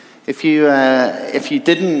If you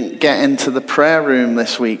didn't get into the prayer room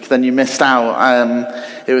this week, then you missed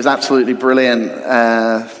out. It was absolutely brilliant.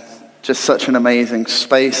 Just such an amazing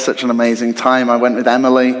space, such an amazing time. I went with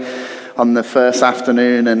Emily on the first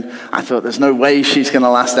afternoon, and I thought there's no way she's going to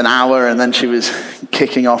last an hour, and then she was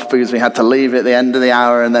kicking off because we had to leave at the end of the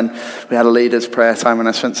hour, and then we had a leaders' prayer time, and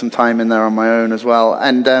I spent some time in there on my own as well.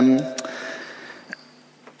 And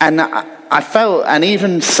I felt, and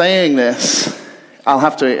even saying this, I'll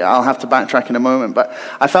have to backtrack in a moment, but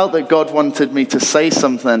I felt that God wanted me to say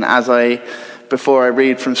something before I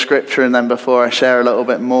read from Scripture and then before I share a little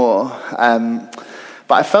bit more.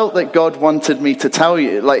 But I felt that God wanted me to tell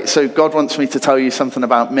you, God wants me to tell you something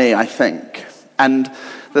about me, I think. And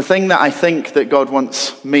the thing that I think that God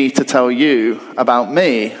wants me to tell you about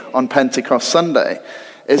me on Pentecost Sunday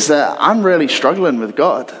is that I'm really struggling with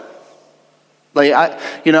God.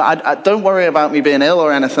 I don't worry about me being ill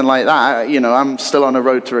or anything like that. I'm still on a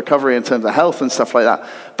road to recovery in terms of health and stuff like that.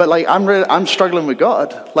 But I'm struggling with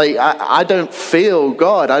God. I don't feel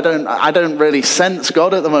God. I don't really sense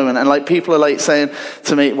God at the moment. And people are saying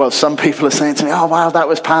to me, well, some people are saying to me, oh wow, that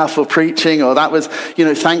was powerful preaching, or that was,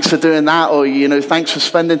 thanks for doing that, or thanks for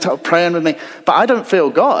spending time praying with me. But I don't feel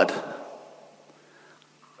God.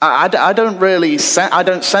 I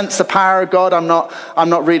don't sense the power of God. I'm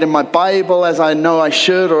not reading my Bible as I know I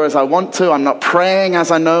should or as I want to. I'm not praying as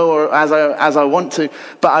I know or as I want to.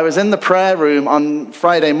 But I was in the prayer room on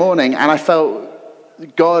Friday morning, and I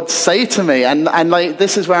felt God say to me, and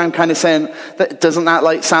this is where I'm kind of saying, doesn't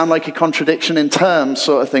that sound like a contradiction in terms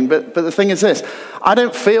sort of thing? But the thing is this, I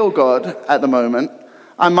don't feel God at the moment.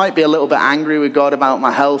 I might be a little bit angry with God about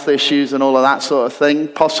my health issues and all of that sort of thing.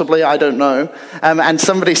 Possibly, I don't know. And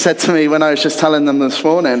somebody said to me when I was just telling them this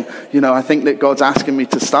morning, I think that God's asking me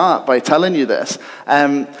to start by telling you this.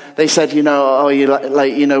 They said,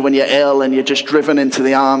 when you're ill and you're just driven into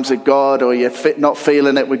the arms of God, or you're not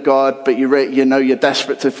feeling it with God, but you're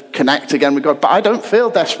desperate to connect again with God. But I don't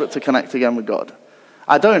feel desperate to connect again with God.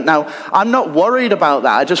 I don't. Now, I'm not worried about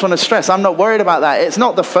that. I just want to stress, I'm not worried about that. It's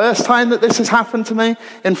not the first time that this has happened to me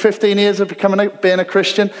in 15 years of being a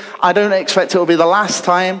Christian. I don't expect it will be the last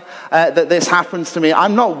time that this happens to me.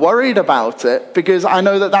 I'm not worried about it because I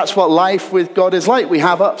know that that's what life with God is like. We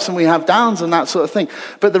have ups and we have downs and that sort of thing.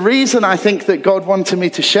 But the reason I think that God wanted me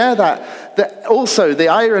to share that also the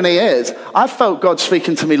irony is, I've felt God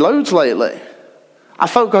speaking to me loads lately. I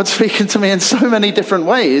felt God speaking to me in so many different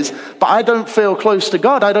ways, but I don't feel close to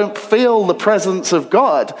God. I don't feel the presence of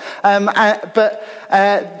God. And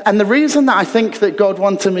the reason that I think that God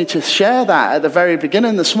wanted me to share that at the very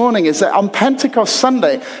beginning this morning is that on Pentecost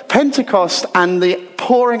Sunday, Pentecost and the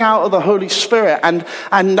pouring out of the Holy Spirit and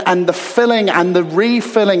the filling and the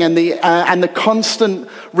refilling and the constant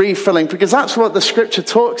refilling, because that's what the Scripture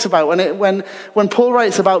talks about. When Paul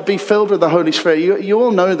writes about be filled with the Holy Spirit, you all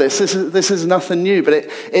know this. This is nothing new, but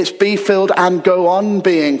it's be filled and go on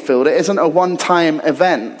being filled. It isn't a one-time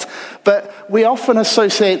event. But we often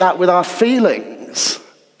associate that with our feelings.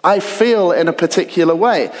 I feel in a particular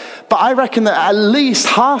way. But I reckon that at least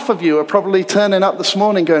half of you are probably turning up this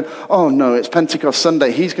morning going, oh no, it's Pentecost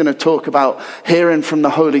Sunday. He's going to talk about hearing from the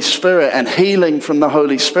Holy Spirit and healing from the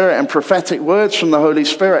Holy Spirit and prophetic words from the Holy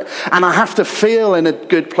Spirit. And I have to feel in a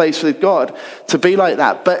good place with God to be like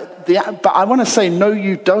that. But I want to say, no,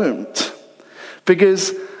 you don't.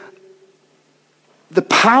 Because the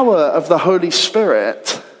power of the Holy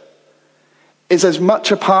Spirit is as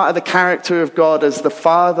much a part of the character of God as the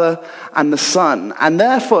Father and the Son. And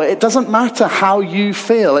therefore, it doesn't matter how you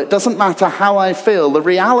feel. It doesn't matter how I feel. The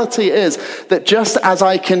reality is that just as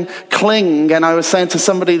I can cling, and I was saying to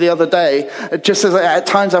somebody the other day, just as at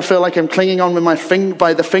times I feel like I'm clinging on with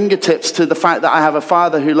by the fingertips to the fact that I have a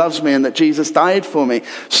Father who loves me and that Jesus died for me,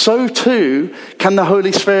 so too can the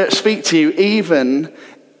Holy Spirit speak to you even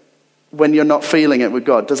when you're not feeling it with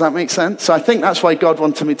God. Does that make sense? So I think that's why God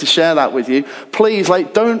wanted me to share that with you. Please,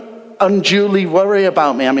 don't unduly worry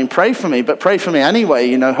about me. I mean, pray for me, but pray for me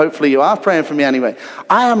anyway. Hopefully you are praying for me anyway.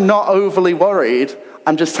 I am not overly worried.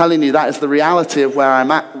 I'm just telling you that is the reality of where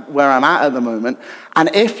I'm at the moment.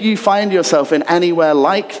 And if you find yourself in anywhere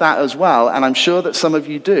like that as well, and I'm sure that some of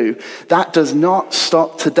you do, that does not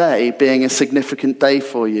stop today being a significant day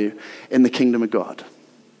for you in the kingdom of God.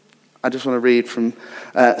 I just want to read from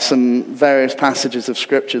some various passages of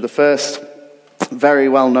Scripture. The first, very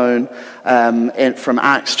well known, from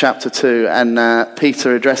Acts chapter 2, and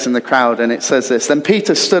Peter addressing the crowd, and it says this: Then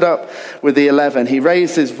Peter stood up with the 11. He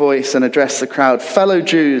raised his voice and addressed the crowd. Fellow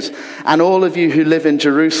Jews, and all of you who live in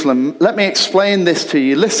Jerusalem, let me explain this to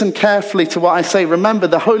you. Listen carefully to what I say. Remember,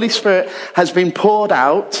 the Holy Spirit has been poured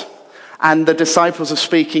out, and the disciples are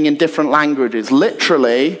speaking in different languages.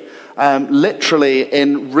 Literally, literally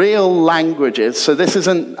in real languages. So this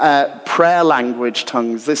isn't prayer language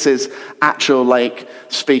tongues. This is actual, like,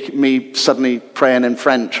 me suddenly praying in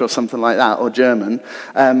French or something like that, or German,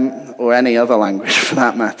 or any other language for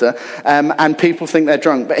that matter. And people think they're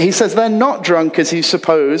drunk. But he says they're not drunk as you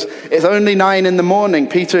suppose. It's only 9 a.m.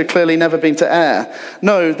 Peter had clearly never been to air.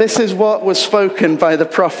 No, this is what was spoken by the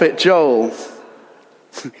prophet Joel.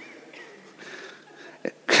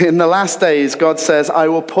 In the last days, God says, I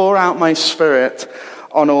will pour out my spirit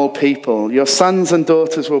on all people. Your sons and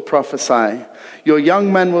daughters will prophesy. Your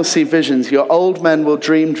young men will see visions. Your old men will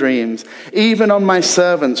dream dreams. Even on my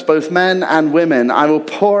servants, both men and women, I will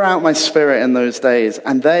pour out my spirit in those days,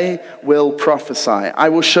 and they will prophesy. I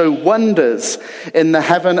will show wonders in the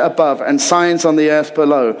heaven above and signs on the earth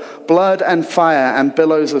below, blood and fire and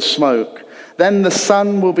billows of smoke. Then the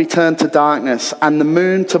sun will be turned to darkness and the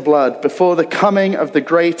moon to blood before the coming of the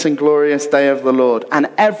great and glorious day of the Lord.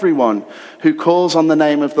 And everyone who calls on the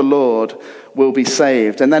name of the Lord will be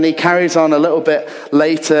saved. And then he carries on a little bit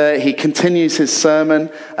later. He continues his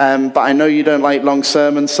sermon. But I know you don't like long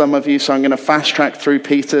sermons, some of you, so I'm going to fast track through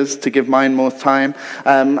Peter's to give mine more time.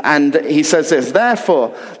 And he says this,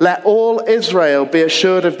 therefore, let all Israel be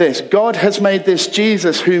assured of this. God has made this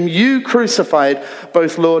Jesus, whom you crucified,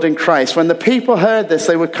 both Lord and Christ. When the people heard this,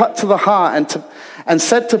 they were cut to the heart and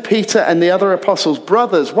said to Peter and the other apostles,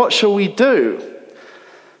 brothers, what shall we do?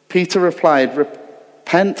 Peter replied,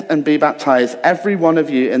 repent and be baptized, every one of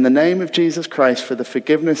you, in the name of Jesus Christ for the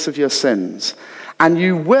forgiveness of your sins, and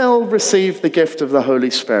you will receive the gift of the Holy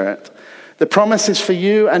Spirit. The promise is for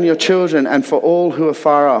you and your children and for all who are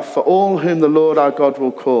far off, for all whom the Lord our God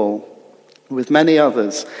will call. With many other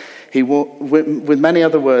words, he warned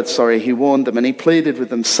them, and he pleaded with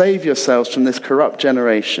them, save yourselves from this corrupt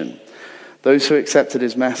generation. Those who accepted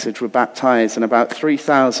his message were baptized, and about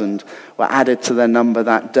 3,000 were added to their number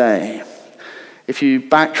that day. If you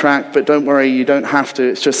backtrack, but don't worry, you don't have to.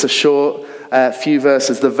 It's just a short few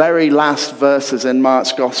verses. The very last verses in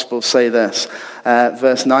Mark's gospel say this,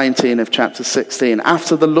 verse 19 of chapter 16.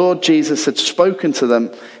 After the Lord Jesus had spoken to them,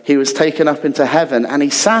 he was taken up into heaven, and he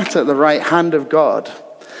sat at the right hand of God.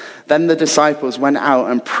 Then the disciples went out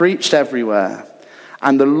and preached everywhere.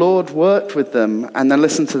 And the Lord worked with them, and then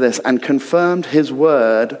listen to this, and confirmed his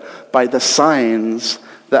word by the signs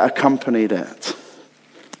that accompanied it.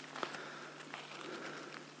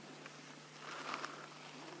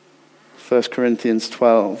 First Corinthians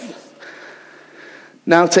 12.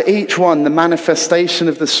 Now to each one the manifestation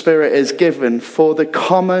of the Spirit is given for the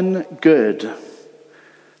common good.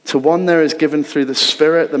 To one there is given through the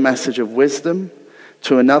Spirit the message of wisdom,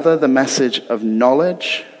 to another the message of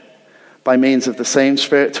knowledge by means of the same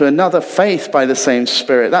Spirit, to another faith by the same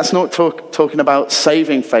Spirit. That's not talking about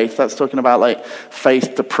saving faith. That's talking about like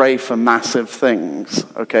faith to pray for massive things.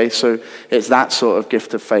 Okay, so it's that sort of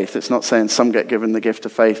gift of faith. It's not saying some get given the gift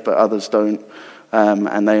of faith but others don't,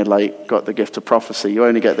 and they like got the gift of prophecy. You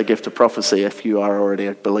only get the gift of prophecy if you are already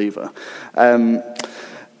a believer.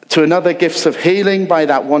 To another gifts of healing by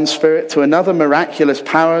that one Spirit, to another miraculous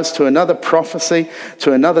powers, to another prophecy,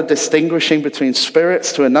 to another distinguishing between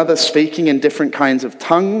spirits, to another speaking in different kinds of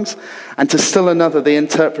tongues, and to still another the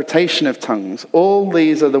interpretation of tongues. All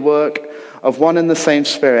these are the work of one and the same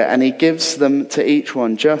Spirit, and he gives them to each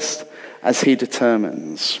one just as he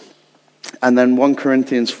determines. And then 1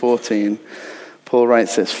 Corinthians 14, Paul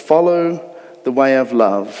writes this, follow the way of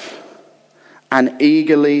love and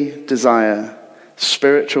eagerly desire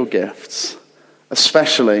spiritual gifts,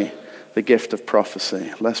 especially the gift of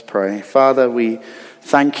prophecy. Let's pray. Father, we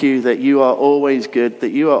thank you that you are always good,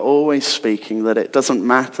 that you are always speaking, that it doesn't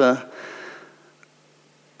matter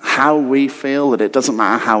how we feel, that it doesn't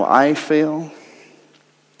matter how I feel,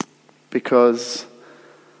 because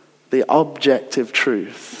the objective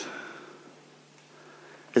truth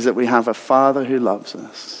is that we have a Father who loves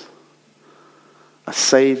us, a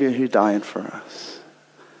Savior who died for us,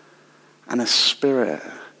 and a Spirit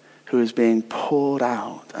who is being poured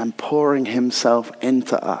out and pouring himself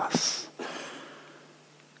into us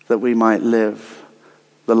that we might live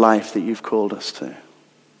the life that you've called us to.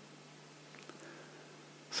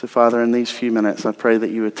 So, Father, in these few minutes, I pray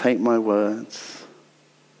that you would take my words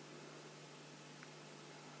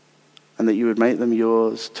and that you would make them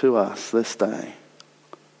yours to us this day,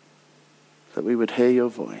 that we would hear your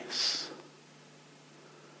voice.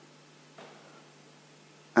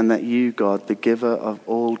 And that you, God, the giver of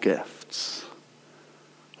all gifts,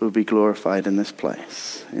 will be glorified in this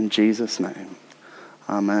place. In Jesus' name,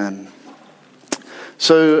 amen.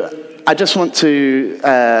 So I just want to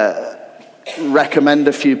recommend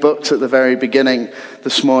a few books at the very beginning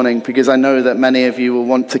this morning, because I know that many of you will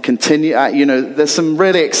want to continue. There's some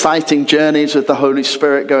really exciting journeys with the Holy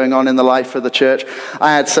Spirit going on in the life of the church.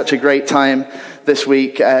 I had such a great time this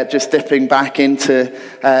week just dipping back into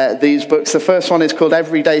these books. The first one is called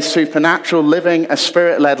Everyday Supernatural, Living a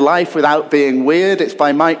Spirit-Led Life Without Being Weird. It's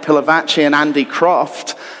by Mike Pilavachi and Andy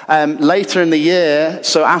Croft. Later in the year,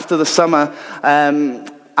 so after the summer,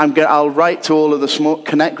 I'll write to all of the small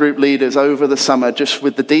Connect group leaders over the summer just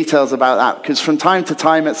with the details about that, because from time to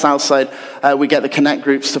time at Southside we get the Connect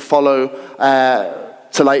groups to follow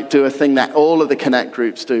to do a thing that all of the Connect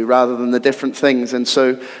groups do rather than the different things. And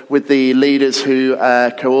so with the leaders who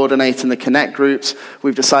coordinate in the Connect groups,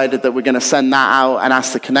 we've decided that we're going to send that out and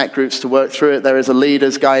ask the Connect groups to work through it. There is a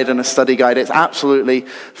leader's guide and a study guide. It's absolutely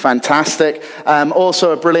fantastic.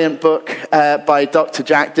 Also a brilliant book by Dr.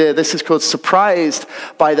 Jack Deere. This is called Surprised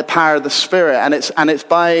by the Power of the Spirit. And it's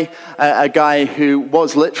by a guy who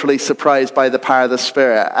was literally surprised by the power of the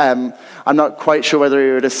Spirit. I'm not quite sure whether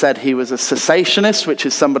he would have said he was a cessationist, which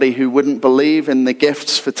is somebody who wouldn't believe in the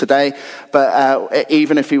gifts for today. But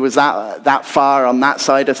even if he was that far on that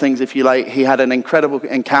side of things, if you like, he had an incredible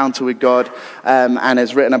encounter with God and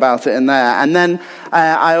has written about it in there. And then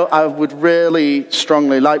I would really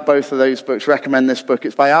strongly, like both of those books, recommend this book.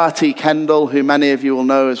 It's by R.T. Kendall, who many of you will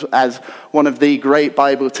know as one of the great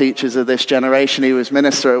Bible teachers of this generation. He was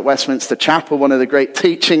minister at Westminster Chapel, one of the great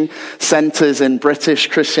teaching centres in British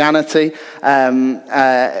Christianity,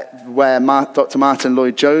 where Dr. Martin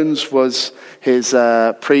Lloyd-Jones was his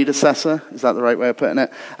predecessor. Is that the right way of putting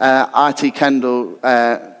it? R.T. Kendall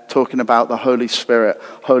talking about the Holy Spirit,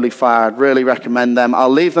 Holy Fire. I'd really recommend them. I'll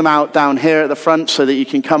leave them out down here at the front so that you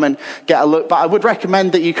can come and get a look. But I would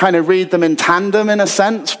recommend that you kind of read them in tandem in a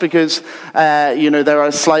sense, because, there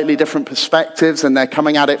are slightly different perspectives and they're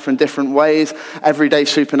coming at it from different ways. Everyday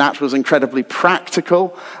Supernatural is incredibly practical.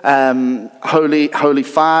 Holy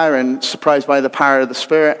Fire and Surprised by the Power of the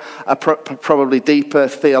Spirit are probably deeper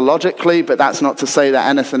theologically, but that's not to say that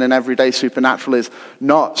anything in Everyday Supernatural is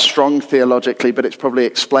not strong theologically, but it's probably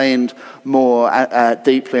explained more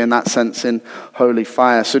deeply in that sense in Holy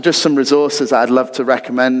Fire. So just some resources that I'd love to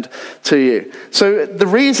recommend to you. So the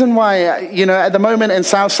reason why, at the moment in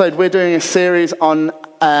Southside, we're doing a series on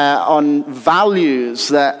values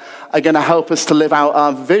that are going to help us to live out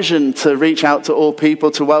our vision to reach out to all people,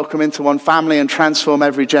 to welcome into one family and transform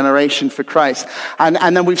every generation for Christ.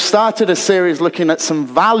 And then we've started a series looking at some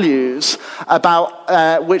values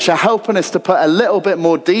about which are helping us to put a little bit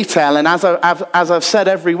more detail. And as I've said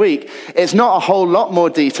every week, it's not a whole lot more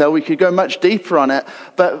detail. We could go much deeper on it,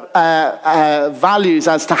 but values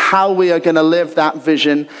as to how we are going to live that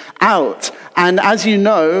vision out. And as you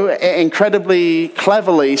know, it incredibly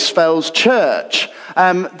cleverly spells church.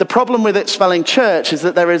 The problem with it spelling church is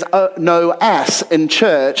that there is no S in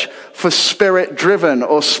church for spirit-driven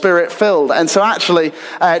or spirit-filled. And so actually,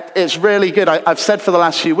 it's really good. I've said for the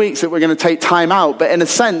last few weeks that we're going to take time out. But in a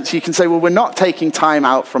sense, you can say, well, we're not taking time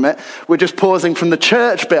out from it. We're just pausing from the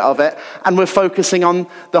church bit of it. And we're focusing on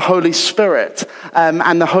the Holy Spirit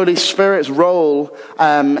and the Holy Spirit's role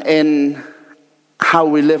in how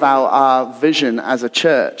we live out our vision as a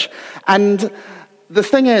church. And the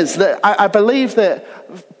thing is that I believe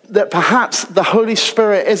that perhaps the Holy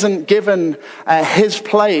Spirit isn't given his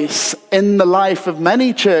place in the life of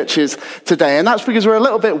many churches today. And that's because we're a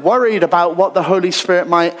little bit worried about what the Holy Spirit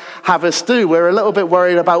might have us do. We're a little bit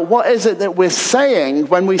worried about what is it that we're saying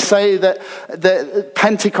when we say that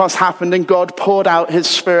Pentecost happened and God poured out his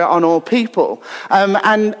Spirit on all people.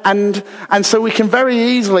 And so we can very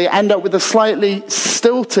easily end up with a slightly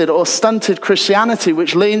stilted or stunted Christianity,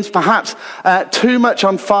 which leans perhaps too much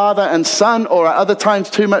on Father and Son, or at other times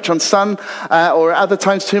too much on Son, or at other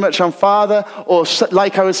times too much on Father, or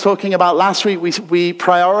like I was talking about last week, we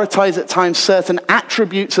prioritize at times certain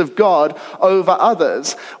attributes of God over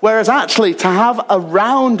others, whereas actually to have a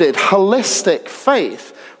rounded, holistic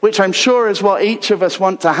faith, which I'm sure is what each of us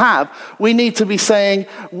want to have, we need to be saying,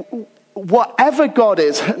 whatever God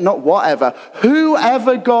is, not whatever,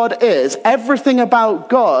 whoever God is, everything about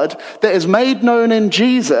God that is made known in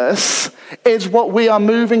Jesus is what we are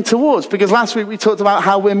moving towards. Because last week we talked about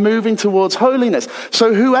how we're moving towards holiness.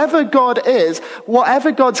 So whoever God is,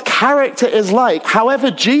 whatever God's character is like, however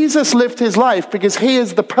Jesus lived his life, because he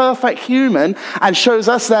is the perfect human and shows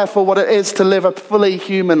us therefore what it is to live a fully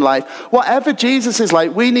human life. Whatever Jesus is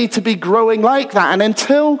like, we need to be growing like that. And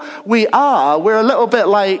until we are, we're a little bit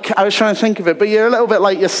like, I was trying to think of it, but you're a little bit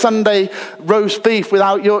like your Sunday roast beef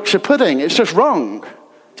without Yorkshire pudding. It's just wrong.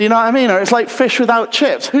 Do Do you know what I mean? Or it's like fish without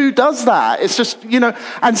chips. Who does that? It's just,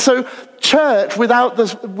 and so church without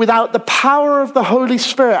the power of the Holy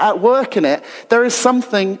Spirit at work in it, there is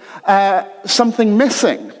something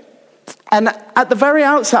missing. And at the very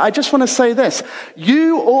outset, I just want to say this.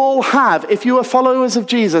 You all have, if you are followers of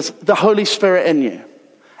Jesus, the Holy Spirit in you.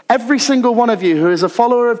 Every single one of you who is a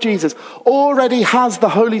follower of Jesus already has the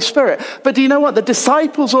Holy Spirit. But do you know what? The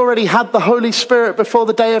disciples already had the Holy Spirit before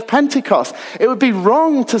the day of Pentecost. It would be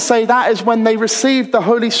wrong to say that is when they received the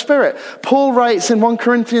Holy Spirit. Paul writes in 1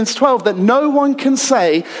 Corinthians 12 that no one can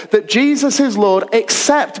say that Jesus is Lord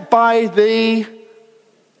except by the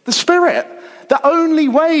Spirit. The only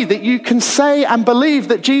way that you can say and believe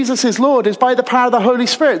that Jesus is Lord is by the power of the Holy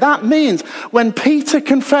Spirit. That means when Peter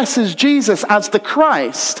confesses Jesus as the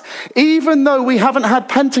Christ, even though we haven't had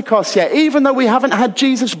Pentecost yet, even though we haven't had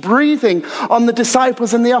Jesus breathing on the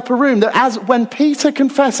disciples in the upper room, that when Peter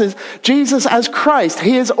confesses Jesus as Christ,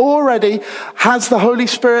 he already has the Holy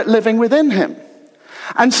Spirit living within him.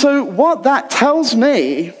 And so what that tells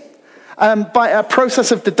me, by a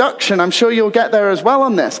process of deduction, I'm sure you'll get there as well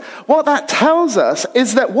on this. What that tells us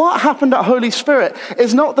is that what happened at Holy Spirit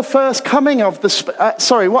is not the first coming of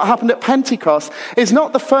what happened at Pentecost is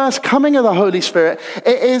not the first coming of the Holy Spirit.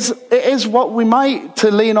 It is what we might,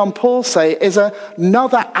 to lean on Paul, say is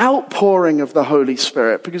another outpouring of the Holy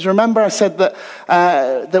Spirit. Because remember I said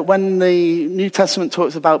that when the New Testament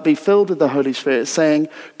talks about be filled with the Holy Spirit, it's saying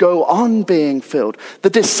go on being filled.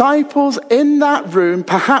 The disciples in that room,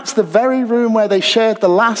 perhaps the very room where they shared the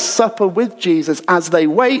Last Supper with Jesus, as they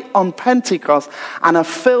wait on Pentecost and are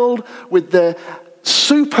filled with the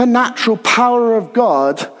supernatural power of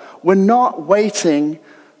God, were not waiting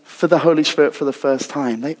for the Holy Spirit for the first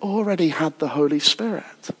time. They already had the Holy Spirit.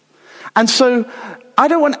 And so I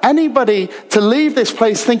don't want anybody to leave this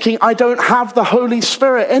place thinking, I don't have the Holy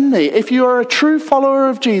Spirit in me. If you are a true follower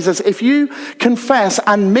of Jesus, if you confess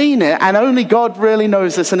and mean it, and only God really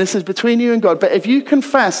knows this, and this is between you and God, but if you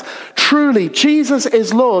confess truly Jesus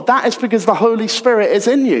is Lord, that is because the Holy Spirit is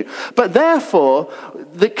in you. But therefore,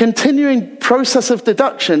 the continuing process of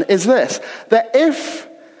deduction is this, that if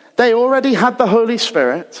they already had the Holy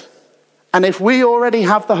Spirit, and if we already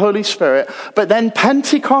have the Holy Spirit, but then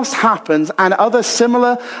Pentecost happens and other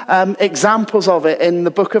similar examples of it in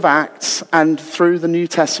the book of Acts and through the New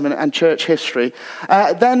Testament and church history,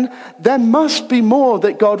 then there must be more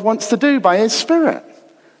that God wants to do by his Spirit.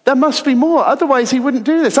 There must be more. Otherwise, he wouldn't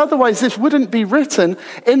do this. Otherwise, this wouldn't be written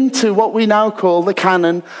into what we now call the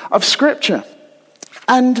canon of Scripture.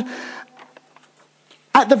 And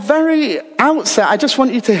at the very outset, I just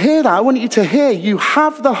want you to hear that. I want you to hear you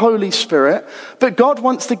have the Holy Spirit, but God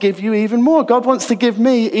wants to give you even more. God wants to give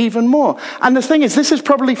me even more. And the thing is, this is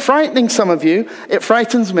probably frightening some of you. It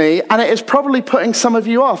frightens me, and it is probably putting some of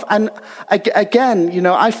you off. And again,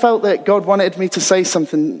 I felt that God wanted me to say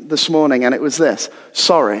something this morning, and it was this: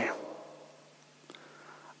 sorry.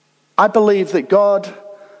 I believe that God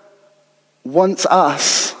wants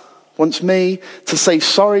me to say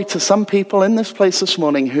sorry to some people in this place this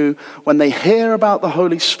morning who, when they hear about the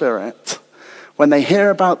Holy Spirit, when they hear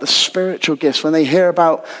about the spiritual gifts, when they hear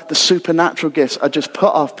about the supernatural gifts, are just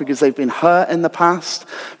put off because they've been hurt in the past,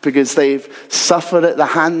 because they've suffered at the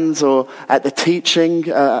hands or at the teaching,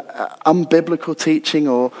 unbiblical teaching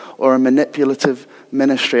or a manipulative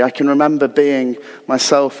ministry. I can remember being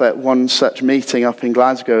myself at one such meeting up in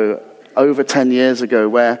Glasgow over 10 years ago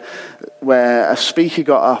where a speaker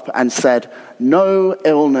got up and said, no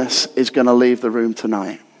illness is going to leave the room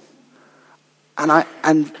tonight. And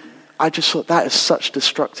I just thought, that is such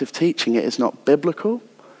destructive teaching. It is not biblical.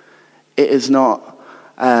 It is not,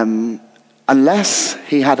 unless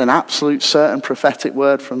he had an absolute certain prophetic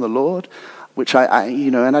word from the Lord, which I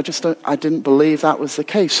didn't believe that was the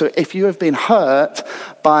case. So if you have been hurt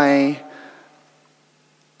by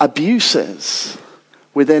abuses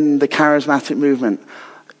within the charismatic movement,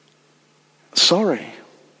 sorry.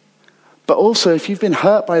 But also, if you've been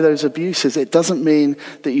hurt by those abuses, it doesn't mean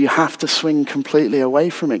that you have to swing completely away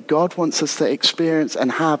from it. God wants us to experience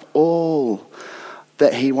and have all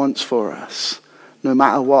that he wants for us, no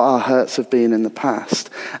matter what our hurts have been in the past.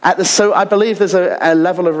 So I believe there's a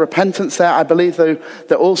level of repentance there. I believe, though,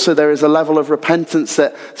 that also there is a level of repentance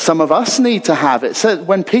that some of us need to have. It says,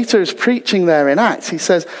 when Peter is preaching there in Acts, he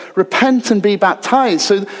says, repent and be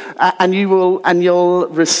baptized, and you'll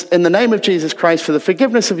in the name of Jesus Christ for the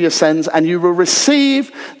forgiveness of your sins, and you will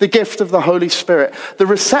receive the gift of the Holy Spirit. The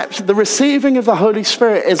receiving of the Holy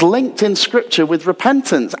Spirit is linked in Scripture with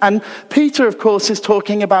repentance. And Peter, of course, is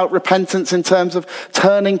talking about repentance in terms of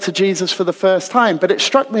turning to Jesus for the first time. But it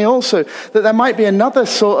struck me also that there might be another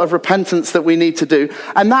sort of repentance that we need to do,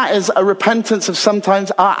 and that is a repentance of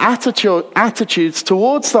sometimes our attitudes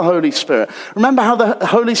towards the Holy Spirit. Remember how the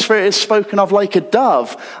Holy Spirit is spoken of like a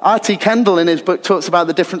dove. R.T. Kendall in his book talks about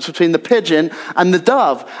the difference between the pigeon and the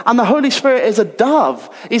dove. And the Holy Spirit is a dove.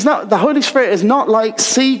 The Holy Spirit is not like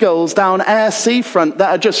seagulls down Ayr seafront that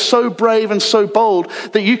are just so brave and so bold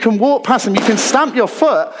that you can walk past them. You can stamp your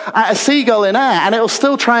foot at a seagull in Ayr and it'll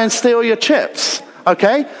still try and steal your chips.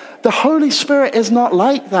 Okay? The Holy Spirit is not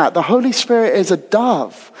like that. The Holy Spirit is a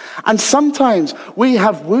dove. And sometimes we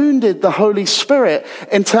have wounded the Holy Spirit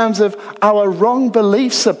in terms of our wrong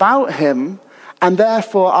beliefs about him and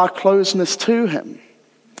therefore our closeness to him.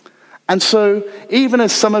 And so even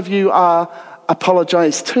as some of you are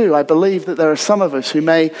apologize to, I believe that there are some of us who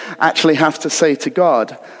may actually have to say to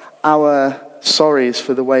God our sorries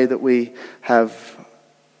for the way that we have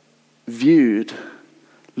viewed,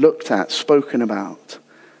 looked at, spoken about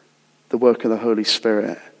the work of the Holy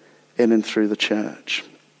Spirit in and through the church.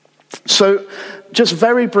 So just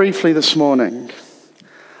very briefly this morning,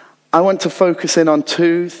 I want to focus in on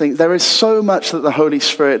two things. There is so much that the Holy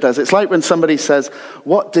Spirit does. It's like when somebody says,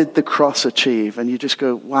 what did the cross achieve? And you just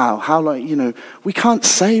go, wow, how long, we can't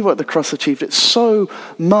say what the cross achieved. It's so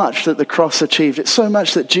much that the cross achieved. It's so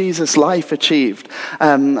much that Jesus' life achieved.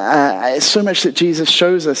 It's so much that Jesus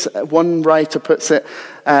shows us. One writer puts it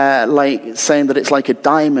like saying that it's like a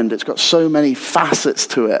diamond. It's got so many facets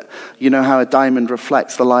to it. You know how a diamond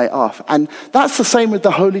reflects the light off. And that's the same with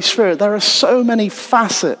the Holy Spirit. There are so many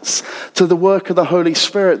facets to the work of the Holy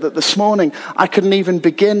Spirit that this morning I couldn't even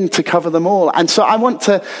begin to cover them all. And so I want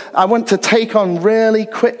to take on really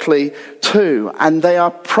quickly two, and they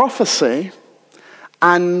are prophecy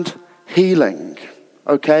and healing.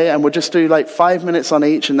 Okay, and we'll just do like 5 minutes on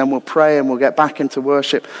each, and then we'll pray and we'll get back into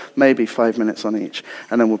worship. Maybe 5 minutes on each,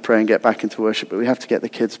 and then we'll pray and get back into worship. But we have to get the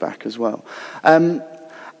kids back as well.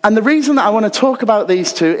 And the reason that I want to talk about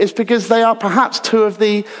these two is because they are perhaps two of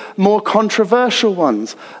the more controversial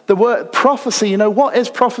ones. The word prophecy, what is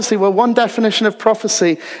prophecy? Well, one definition of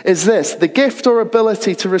prophecy is this: the gift or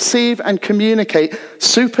ability to receive and communicate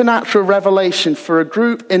supernatural revelation for a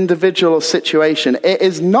group, individual, or situation. It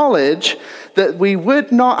is knowledge that we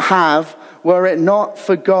would not have were it not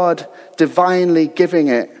for God divinely giving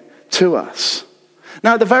it to us.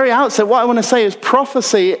 Now, at the very outset, what I want to say is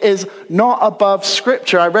prophecy is not above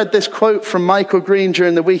Scripture. I read this quote from Michael Green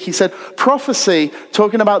during the week. He said, prophecy,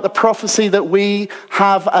 talking about the prophecy that we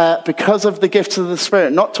have because of the gifts of the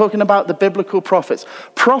Spirit, not talking about the biblical prophets.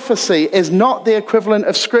 Prophecy is not the equivalent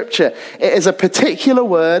of Scripture. It is a particular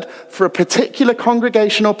word for a particular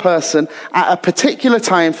congregational person at a particular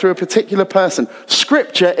time through a particular person.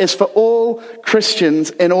 Scripture is for all Christians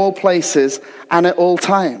in all places and at all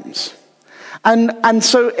times. And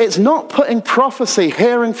so it's not putting prophecy,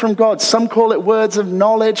 hearing from God. Some call it words of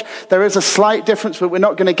knowledge. There is a slight difference, but we're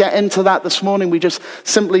not going to get into that this morning. We just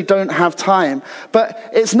simply don't have time.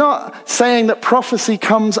 But it's not saying that prophecy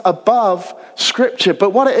comes above Scripture.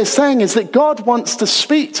 But what it is saying is that God wants to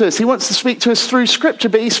speak to us. He wants to speak to us through Scripture,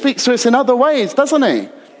 but he speaks to us in other ways, doesn't he?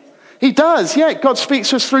 He does, yeah. God speaks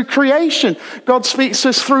to us through creation. God speaks to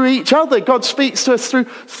us through each other. God speaks to us through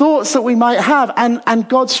thoughts that we might have. And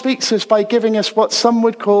God speaks to us by giving us what some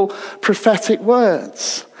would call prophetic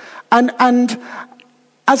words. And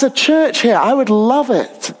as a church here, I would love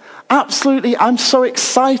it. Absolutely, I'm so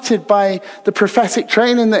excited by the prophetic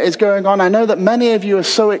training that is going on. I know that many of you are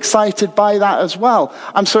so excited by that as well.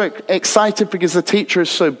 I'm so excited because the teacher is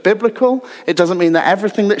so biblical. It doesn't mean that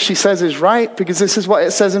everything that she says is right, because this is what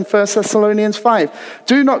it says in 1 Thessalonians 5.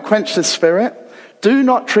 Do not quench the Spirit. Do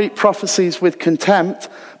not treat prophecies with contempt,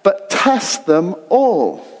 but test them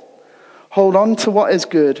all. Hold on to what is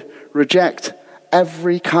good. Reject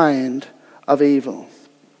every kind of evil.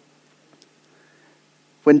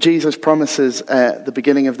 When Jesus promises at the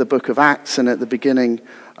beginning of the book of Acts and at the beginning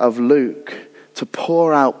of Luke to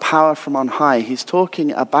pour out power from on high, he's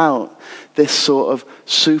talking about this sort of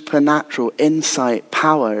supernatural insight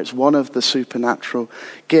power. It's one of the supernatural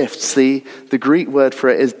gifts. The Greek word for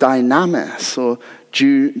it is dynamis, or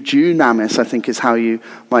dunamis, I think is how you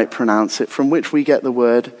might pronounce it, from which we get the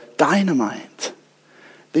word dynamite.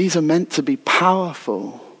 These are meant to be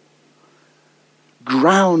powerful,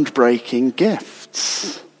 groundbreaking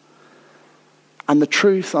gifts. And the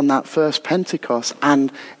truth on that first Pentecost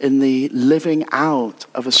and in the living out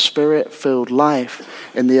of a Spirit-filled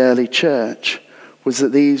life in the early church was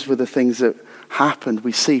that these were the things that happened.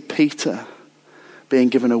 We see Peter being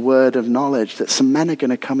given a word of knowledge that some men are going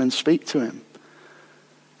to come and speak to him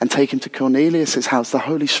and take him to Cornelius' house. The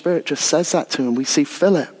Holy Spirit just says that to him. We see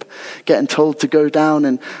Philip getting told to go down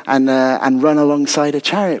and run alongside a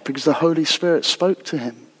chariot because the Holy Spirit spoke to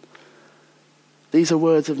him. These are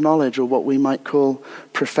words of knowledge, or what we might call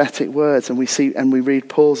prophetic words. And we read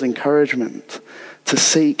Paul's encouragement to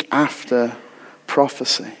seek after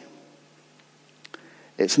prophecy.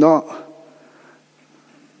 It's not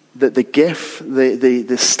that the gift,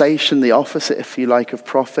 the station, the office, if you like, of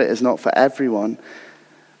prophet is not for everyone,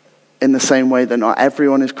 in the same way that not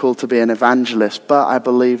everyone is called to be an evangelist. But I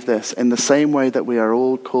believe this, in the same way that we are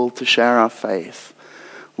all called to share our faith,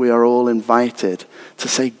 we are all invited to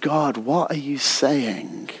say, God, what are you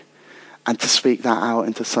saying? And to speak that out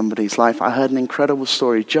into somebody's life. I heard an incredible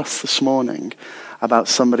story just this morning about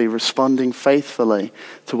somebody responding faithfully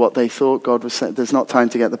to what they thought God was saying. There's not time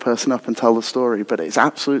to get the person up and tell the story, but it's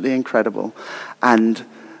absolutely incredible. And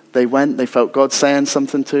they felt God saying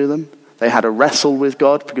something to them. They had a wrestle with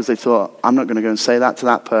God because they thought, I'm not going to go and say that to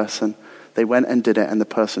that person. They went and did it, and the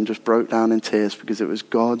person just broke down in tears because it was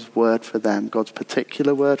God's word for them, God's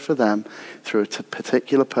particular word for them through a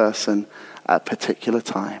particular person at a particular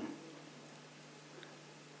time.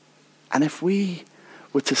 And if we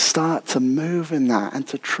were to start to move in that and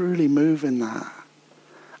to truly move in that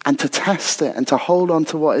and to test it and to hold on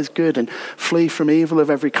to what is good and flee from evil of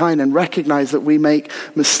every kind and recognize that we make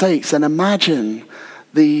mistakes, and imagine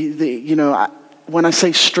when I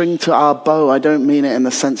say string to our bow, I don't mean it in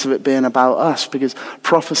the sense of it being about us, because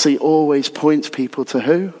prophecy always points people to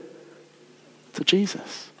who? To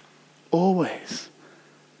Jesus. Always.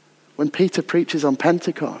 When Peter preaches on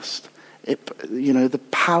Pentecost, the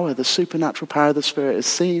power, the supernatural power of the Spirit is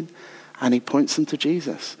seen, and he points them to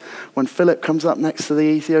Jesus. When Philip comes up next to the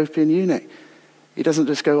Ethiopian eunuch, he doesn't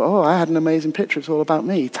just go, oh, I had an amazing picture, it's all about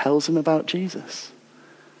me. He tells him about Jesus.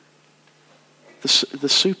 The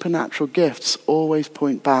supernatural gifts always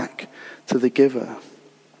point back to the giver.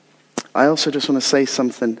 I also just want to say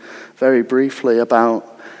something very briefly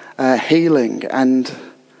about healing. And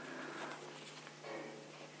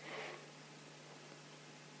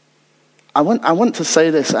I want to say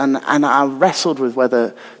this, and I wrestled with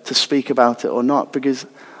whether to speak about it or not, because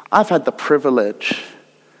I've had the privilege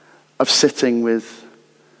of sitting with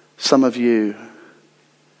some of you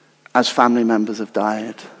as family members have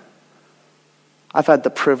died. I've had the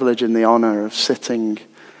privilege and the honor of sitting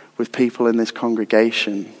with people in this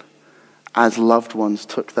congregation as loved ones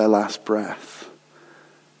took their last breath.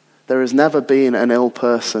 There has never been an ill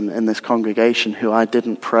person in this congregation who I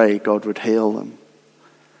didn't pray God would heal them.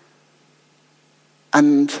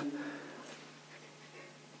 And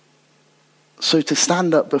so to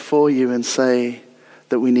stand up before you and say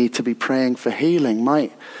that we need to be praying for healing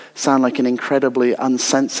might sound like an incredibly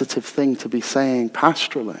unsensitive thing to be saying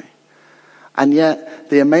pastorally. And yet,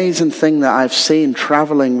 the amazing thing that I've seen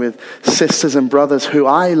traveling with sisters and brothers who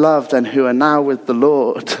I loved and who are now with the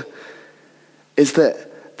Lord is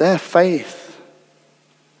that their faith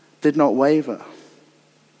did not waver.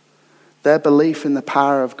 Their belief in the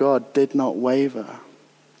power of God did not waver.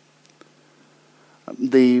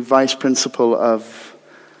 The vice principal of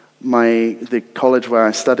the college where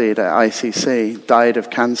I studied at ICC died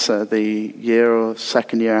of cancer the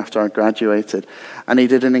second year after I graduated. And he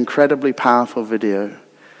did an incredibly powerful video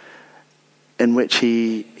in which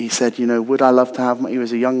he said, would I love to have, he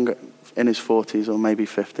was in his 40s or maybe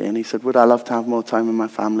 50, and he said, would I love to have more time with my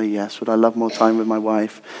family? Yes. Would I love more time with my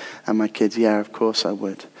wife and my kids? Yeah, of course I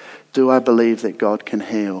would. Do I believe that God can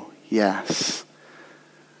heal? Yes.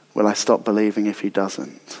 Will I stop believing if he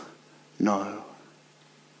doesn't? No.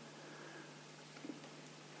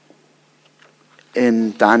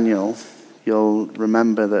 In Daniel, you'll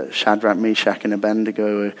remember that Shadrach, Meshach, and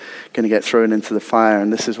Abednego are going to get thrown into the fire.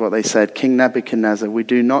 And this is what they said: King Nebuchadnezzar, we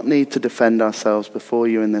do not need to defend ourselves before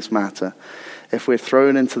you in this matter. If we're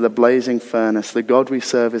thrown into the blazing furnace, the God we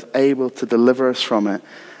serve is able to deliver us from it,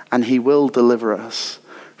 and he will deliver us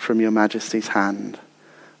from your majesty's hand.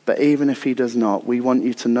 But even if he does not, we want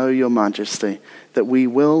you to know, your majesty, that we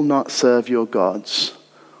will not serve your gods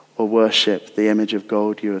or worship the image of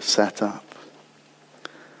gold you have set up.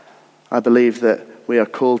 I believe that we are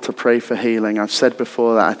called to pray for healing. I've said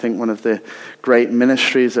before that I think one of the great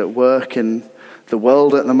ministries at work in the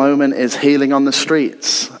world at the moment is healing on the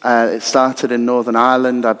streets. It started in Northern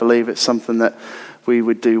Ireland. I believe it's something that we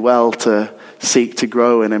would do well to seek to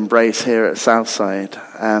grow and embrace here at Southside.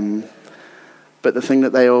 But the thing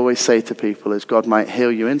that they always say to people is God might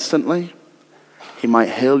heal you instantly. He might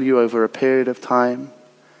heal you over a period of time.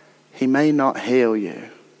 He may not heal you,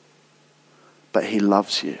 but he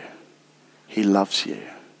loves you. He loves you.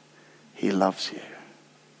 He loves you.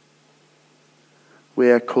 We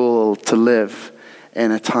are called to live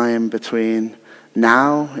in a time between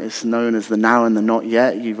now. It's known as the now and the not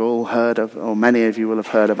yet. You've all heard of, or many of you will have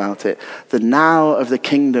heard about it. The now of the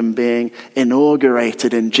kingdom being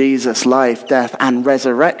inaugurated in Jesus' life, death, and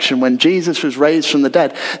resurrection. When Jesus was raised from the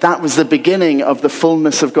dead, that was the beginning of the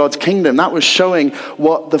fullness of God's kingdom. That was showing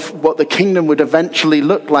what the kingdom would eventually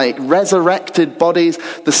look like. Resurrected bodies,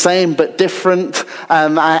 the same but different.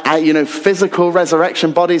 Physical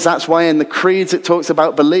resurrection bodies. That's why in the creeds it talks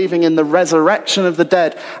about believing in the resurrection of the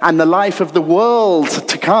dead and the life of the world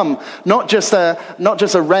to come. Not just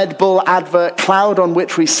a Red Bull advert cloud on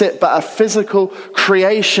which we sit, but a physical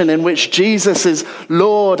creation in which Jesus is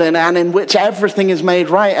Lord and in which everything is made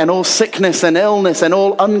right, and all sickness and illness and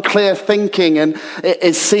all unclear thinking and it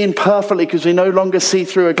is seen perfectly because we no longer see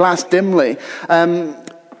through a glass dimly.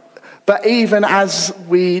 But even as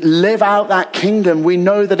we live out that kingdom, we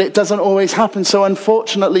know that it doesn't always happen. So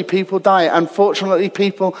unfortunately, people die. Unfortunately,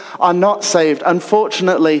 people are not saved.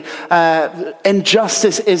 Unfortunately,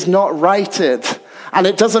 injustice is not righted. And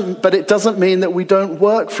it doesn't mean that we don't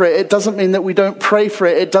work for it. It doesn't mean that we don't pray for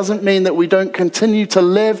it. It doesn't mean that we don't continue to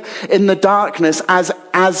live in the darkness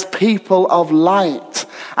as people of light.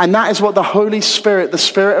 And that is what the Holy Spirit, the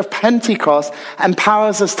Spirit of Pentecost,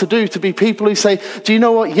 empowers us to do, to be people who say, do you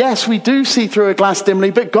know what? Yes, we do see through a glass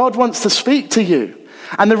dimly, but God wants to speak to you.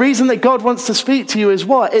 And the reason that God wants to speak to you is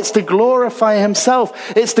what? It's to glorify himself.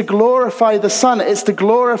 It's to glorify the Son. It's to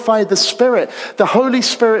glorify the Spirit. The Holy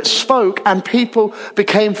Spirit spoke and people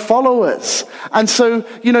became followers. And so,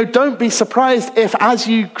 don't be surprised if as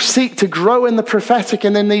you seek to grow in the prophetic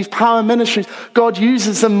and in these power ministries, God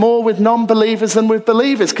uses them more with non-believers than with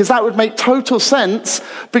believers, because that would make total sense,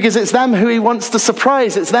 because it's them who he wants to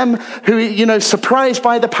surprise. It's them who, surprised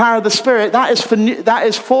by the power of the Spirit. That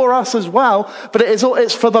is for us as well, but it's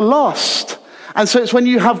for the lost. And so it's when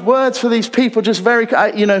you have words for these people, just very,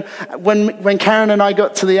 when Karen and I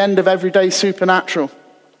got to the end of Everyday Supernatural,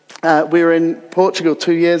 we were in Portugal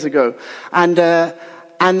 2 years ago, and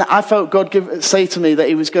I felt God say to me that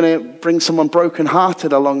he was going to bring someone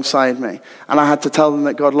brokenhearted alongside me, and I had to tell them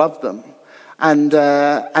that God loved them. And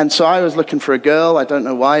so I was looking for a girl. I don't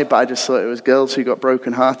know why, but I just thought it was girls who got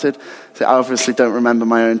brokenhearted. So I obviously don't remember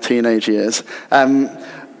my own teenage years.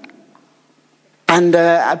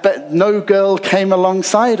 But no girl came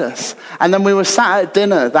alongside us. And then we were sat at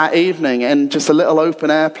dinner that evening in just a little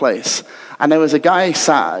open air place. And there was a guy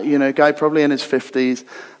sat, guy probably in his 50s,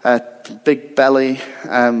 big belly.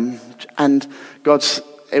 And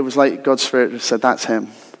it was like God's Spirit just said, that's him.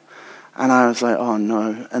 And I was like, oh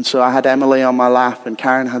no. And so I had Emily on my lap and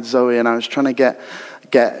Karen had Zoe, and I was trying to get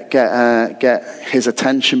his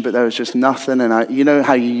attention, but there was just nothing. And you know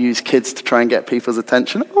how you use kids to try and get people's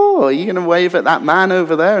attention? Oh, are you going to wave at that man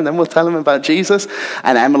over there and then we'll tell him about Jesus?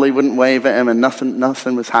 And Emily wouldn't wave at him, and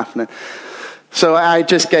nothing was happening. So I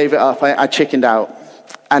just gave it up. I chickened out.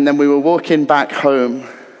 And then we were walking back home,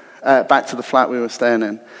 back to the flat we were staying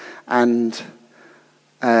in, and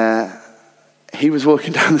he was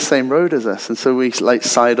walking down the same road as us, and so we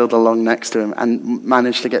sidled along next to him and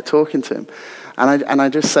managed to get talking to him. And I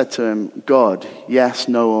just said to him, God, yes,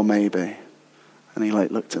 no, or maybe. And he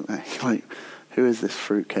looked at me who is this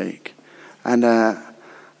fruitcake? And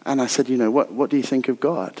I said, what do you think of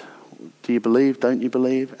God? Do you believe? Don't you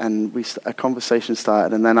believe? And a conversation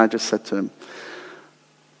started, and then I just said to him,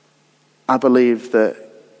 I believe that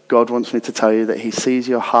God wants me to tell you that he sees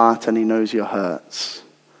your heart and he knows your hurts.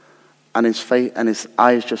 And his face and his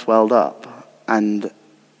eyes just welled up. And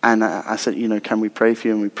I said, can we pray for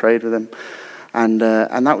you? And we prayed with him. And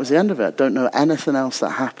that was the end of it. I don't know anything else that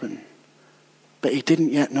happened. But he didn't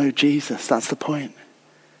yet know Jesus. That's the point.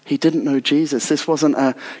 He didn't know Jesus. This wasn't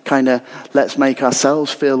a kind of let's make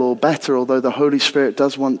ourselves feel all better, although the Holy Spirit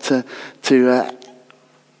does want to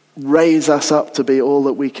raise us up to be all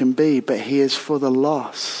that we can be. But he is for the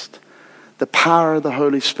lost. The power of the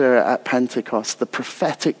Holy Spirit at Pentecost, the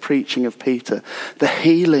prophetic preaching of Peter, the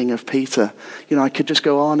healing of Peter. I could just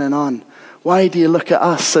go on and on. Why do you look at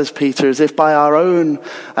us, says Peter, as if by our own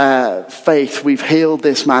faith we've healed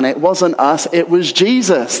this man? It wasn't us, it was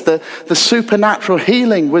Jesus. The supernatural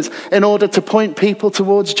healing was in order to point people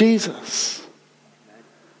towards Jesus.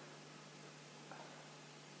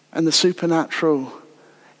 And the supernatural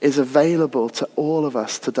is available to all of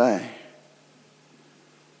us today.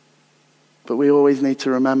 But we always need to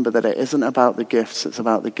remember that it isn't about the gifts, it's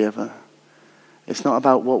about the giver. It's not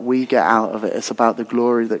about what we get out of it, it's about the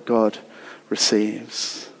glory that God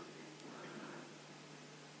receives.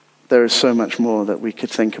 There is so much more that we could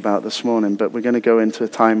think about this morning, but we're going to go into a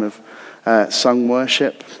time of sung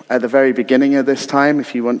worship. At the very beginning of this time,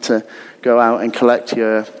 if you want to go out and collect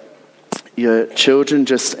your your children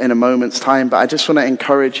just in a moment's time, but I just want to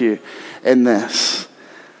encourage you in this.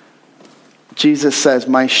 Jesus says,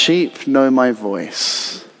 my sheep know my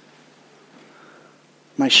voice.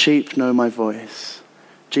 My sheep know my voice.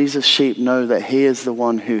 Jesus' sheep know that he is the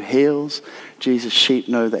one who heals. Jesus' sheep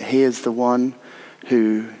know that he is the one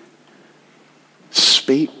who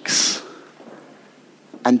speaks.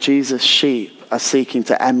 And Jesus' sheep are seeking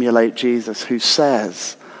to emulate Jesus, who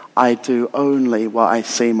says, I do only what I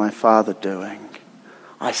see my Father doing.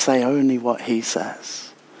 I say only what he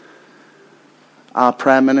says. Our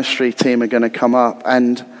prayer ministry team are going to come up,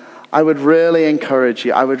 and I would really encourage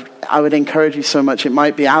you. I would encourage you so much. It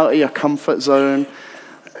might be out of your comfort zone.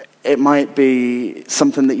 It might be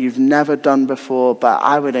something that you've never done before, but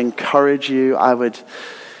I would encourage you. I was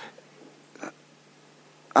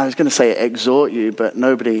going to say exhort you, but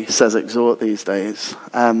nobody says exhort these days.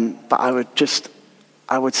 But I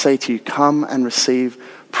would say to you, come and receive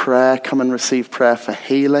prayer. Come and receive prayer for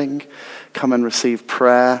healing. Come and receive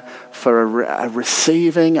prayer for a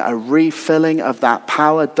receiving, a refilling of that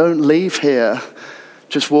power. Don't leave here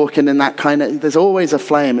just walking in that kind of, there's always a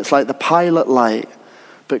flame. It's like the pilot light.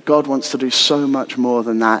 But God wants to do so much more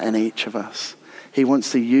than that in each of us. He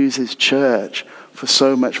wants to use his church for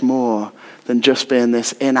so much more than just being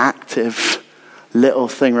this inactive little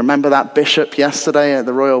thing. Remember that bishop yesterday at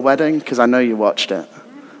the royal wedding? Because I know you watched it.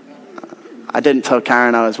 I didn't tell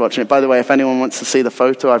Karen I was watching it. By the way, if anyone wants to see the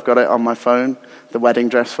photo, I've got it on my phone, the wedding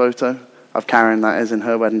dress photo of Karen, that is, in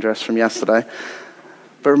her wedding dress from yesterday.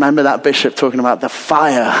 But remember that bishop talking about the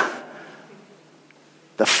fire.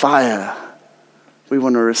 The fire. We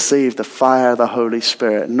want to receive the fire of the Holy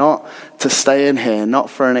Spirit, not to stay in here, not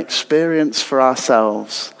for an experience for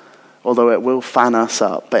ourselves, although it will fan us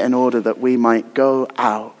up, but in order that we might go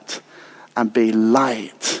out and be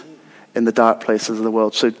light in the dark places of the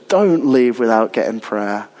world. So don't leave without getting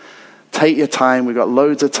prayer. Take your time. We've got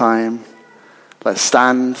loads of time. Let's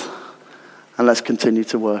stand and let's continue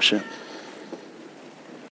to worship.